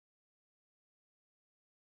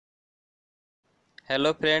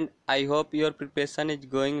Hello friend, I hope your preparation is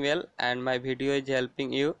going well and my video is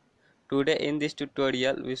helping you. Today in this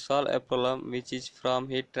tutorial we solve a problem which is from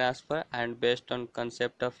heat transfer and based on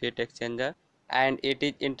concept of heat exchanger, and it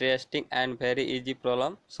is interesting and very easy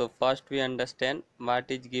problem. So first we understand what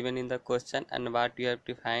is given in the question and what you have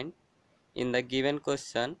to find. In the given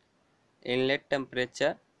question, inlet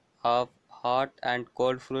temperature of hot and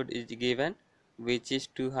cold fluid is given, which is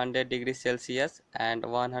 200 degrees Celsius and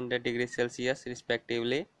 100 degrees Celsius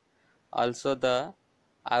respectively. Also the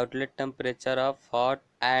outlet temperature of hot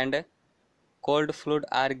and cold fluid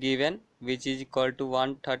are given, which is equal to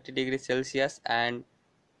 130 degrees Celsius and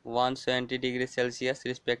 170 degrees Celsius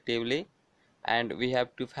respectively, and we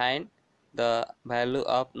have to find the value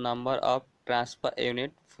of number of transfer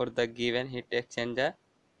unit for the given heat exchanger.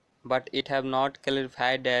 But it have not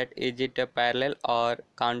clarified that is it a parallel or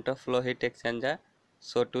counter flow heat exchanger.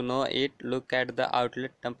 So to know it, look at the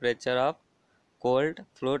outlet temperature of cold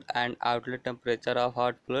fluid and outlet temperature of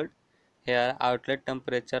hot fluid. Here outlet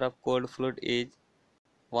temperature of cold fluid is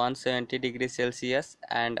 170 degrees Celsius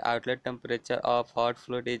and outlet temperature of hot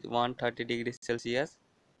fluid is 130 degrees Celsius.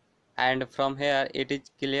 And from here it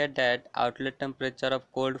is clear that outlet temperature of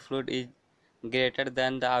cold fluid is greater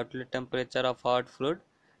than the outlet temperature of hot fluid,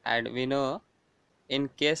 and we know in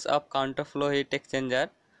case of counterflow heat exchanger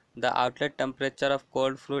the outlet temperature of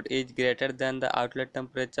cold fluid is greater than the outlet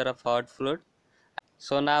temperature of hot fluid.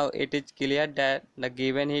 So now it is clear that the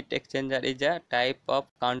given heat exchanger is a type of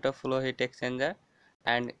counterflow heat exchanger.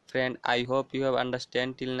 And friend, I hope you have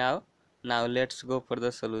understand till now. Now let's go for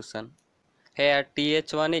the solution. Here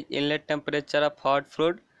TH1 is inlet temperature of hot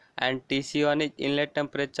fluid and TC1 is inlet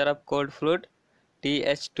temperature of cold fluid.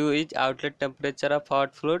 TH2 is outlet temperature of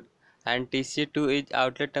hot fluid and TC2 is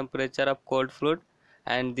outlet temperature of cold fluid,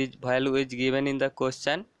 and this value is given in the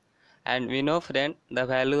question. And we know friend, the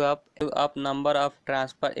value of number of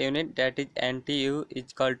transfer unit, that is NTU, is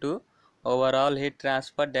equal to overall heat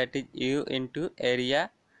transfer, that is U into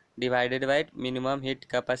area divided by minimum heat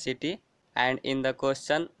capacity. And in the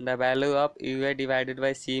question the value of UA divided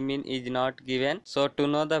by C min is not given. So to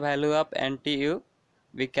know the value of NTU,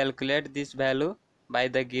 we calculate this value by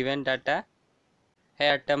the given data.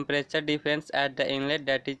 Here temperature difference at the inlet,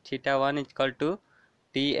 that is theta1 is equal to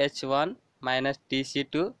TH1 minus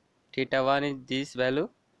TC2. Theta1 is this value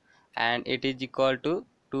and it is equal to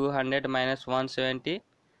 200 minus 170.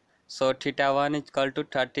 So theta1 is equal to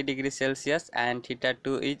 30 degrees Celsius and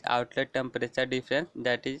theta2 is outlet temperature difference,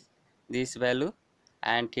 that is this value,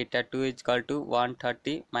 and theta2 is equal to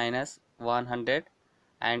 130 minus 100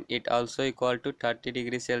 and it also equal to 30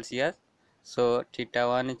 degrees Celsius. So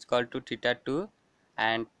theta1 is equal to theta2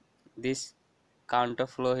 and this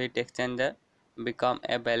counterflow heat exchanger become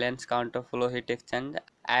a balanced counterflow heat exchanger.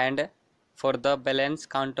 And for the balanced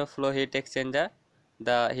counterflow heat exchanger,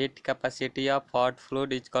 the heat capacity of hot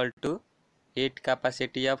fluid is equal to heat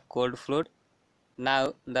capacity of cold fluid.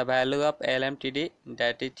 Now the value of LMTD,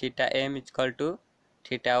 that is theta m, is equal to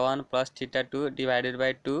theta1 plus theta2 divided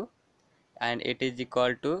by 2 and it is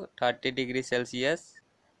equal to 30 degrees Celsius.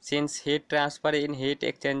 Since heat transfer in heat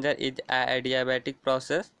exchanger is a adiabatic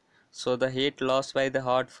process, so the heat lost by the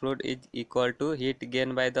hot fluid is equal to heat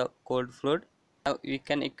gain by the cold fluid. Now we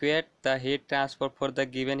can equate the heat transfer for the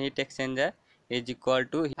given heat exchanger is equal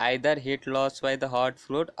to either heat lost by the hot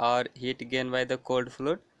fluid or heat gain by the cold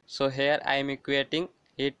fluid. So here I am equating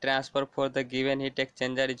heat transfer for the given heat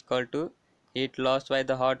exchanger is equal to heat lost by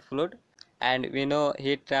the hot fluid, and we know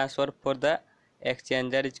heat transfer for the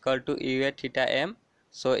exchanger is equal to UA theta m.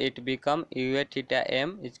 So it become UA theta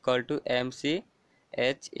m is equal to MC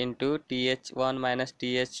H into TH1 minus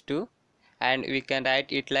TH2, and we can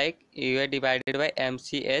write it like UA divided by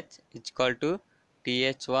MCH is equal to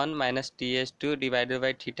TH1 minus TH2 divided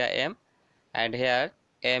by theta m, and here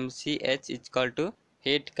MCH is equal to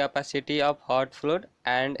heat capacity of hot fluid,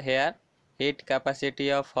 and here heat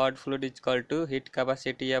capacity of hot fluid is equal to heat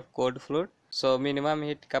capacity of cold fluid. So minimum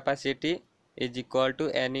heat capacity is equal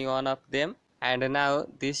to any one of them, and now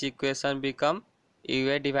this equation become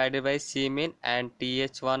UA divided by C min and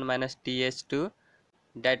TH1 minus TH2,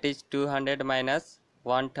 that is 200 minus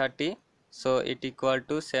 130, so it equal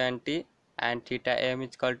to 70 and theta m is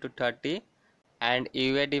equal to 30, and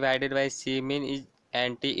UA divided by C min is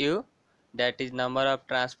NTU, that is number of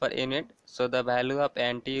transfer unit. So the value of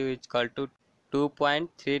NTU is equal to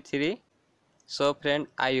 2.33. So friend,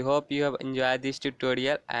 I hope you have enjoyed this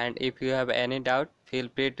tutorial, and if you have any doubt, feel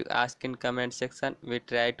free to ask in comment section. We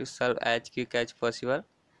try to solve as quick as possible.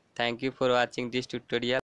 Thank you for watching this tutorial.